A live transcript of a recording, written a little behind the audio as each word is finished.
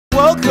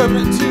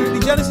welcome to the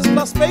Genesis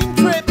Plus Spain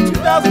trip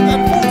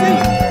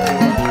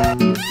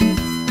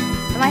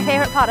 2014. My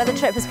favourite part of the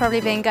trip has probably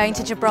been going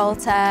to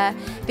Gibraltar,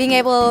 being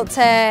able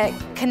to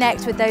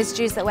connect with those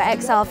Jews that were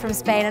exiled from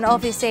Spain, and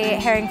obviously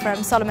hearing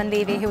from Solomon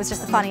Levy, who was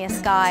just the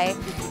funniest guy,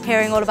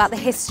 hearing all about the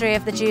history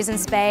of the Jews in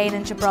Spain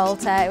and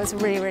Gibraltar. It was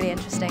really, really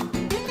interesting.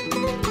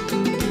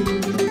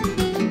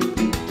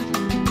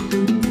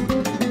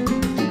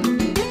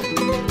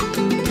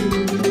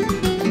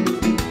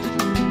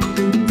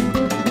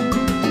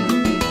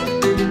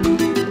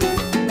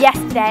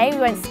 Yesterday we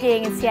went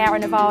skiing in Sierra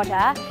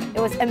Nevada.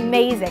 It was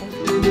amazing.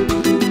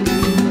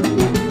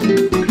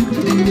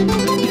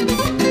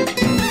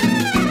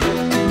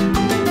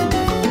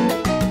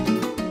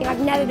 I've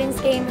never been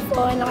skiing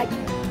before, and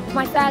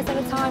my first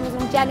ever time was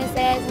on Genesis,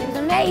 and it was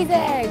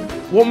amazing.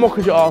 What more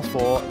could you ask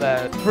for?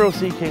 The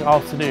thrill-seeking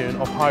afternoon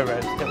of high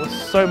roads. It was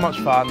so much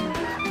fun.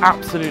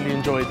 Absolutely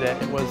enjoyed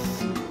it. It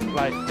was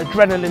like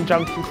adrenaline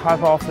junkie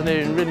type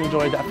afternoon. Really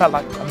enjoyed it. I felt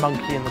like a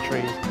monkey in the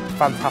trees.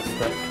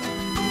 Fantastic.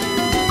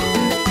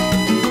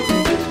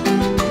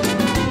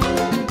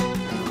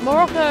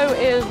 Morocco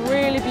is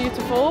really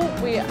beautiful.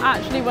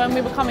 When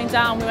we were coming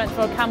down, we went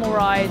for a camel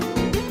ride.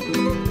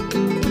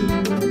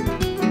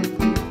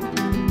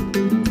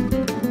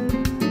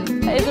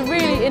 It's a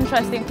really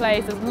interesting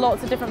place. There's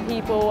lots of different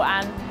people,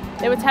 and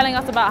they were telling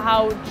us about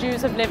how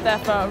Jews have lived there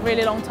for a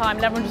really long time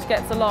and everyone just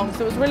gets along.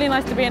 So it was really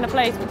nice to be in a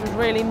place which was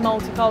really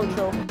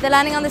multicultural. The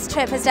learning on this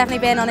trip has definitely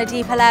been on a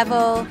deeper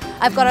level.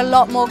 I've got a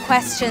lot more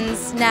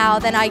questions now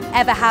than I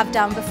ever have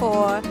done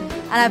before.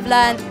 And I've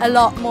learned a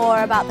lot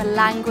more about the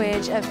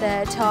language of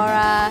the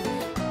Torah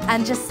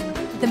and just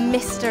the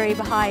mystery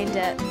behind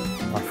it.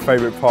 My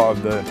favourite part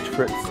of the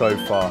trip so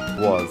far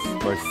was,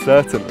 most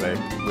certainly,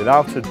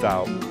 without a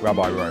doubt,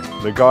 Rabbi Rowe.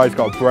 The guy's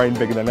got a brain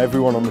bigger than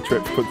everyone on the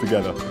trip put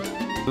together.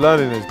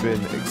 Learning has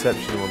been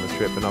exceptional on the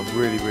trip, and I've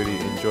really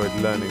enjoyed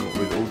learning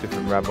with all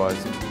different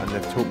rabbis, and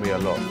they've taught me a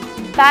lot.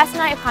 First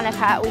night of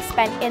Hanukkah we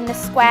spent in the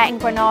square in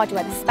Granada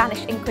where the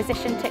Spanish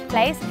Inquisition took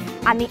place,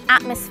 and the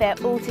atmosphere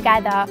all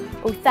together,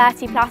 all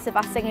 30 plus of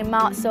us singing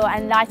Matzah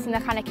and lighting the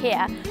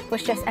Hanukkah,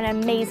 was just an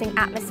amazing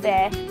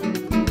atmosphere.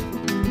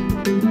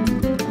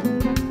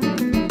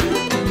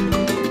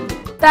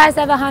 First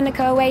ever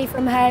Hanukkah away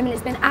from home, and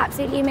it's been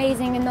absolutely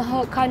amazing in the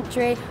hot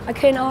country. I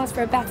couldn't ask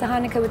for a better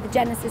Hanukkah with the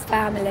Genesis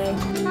family.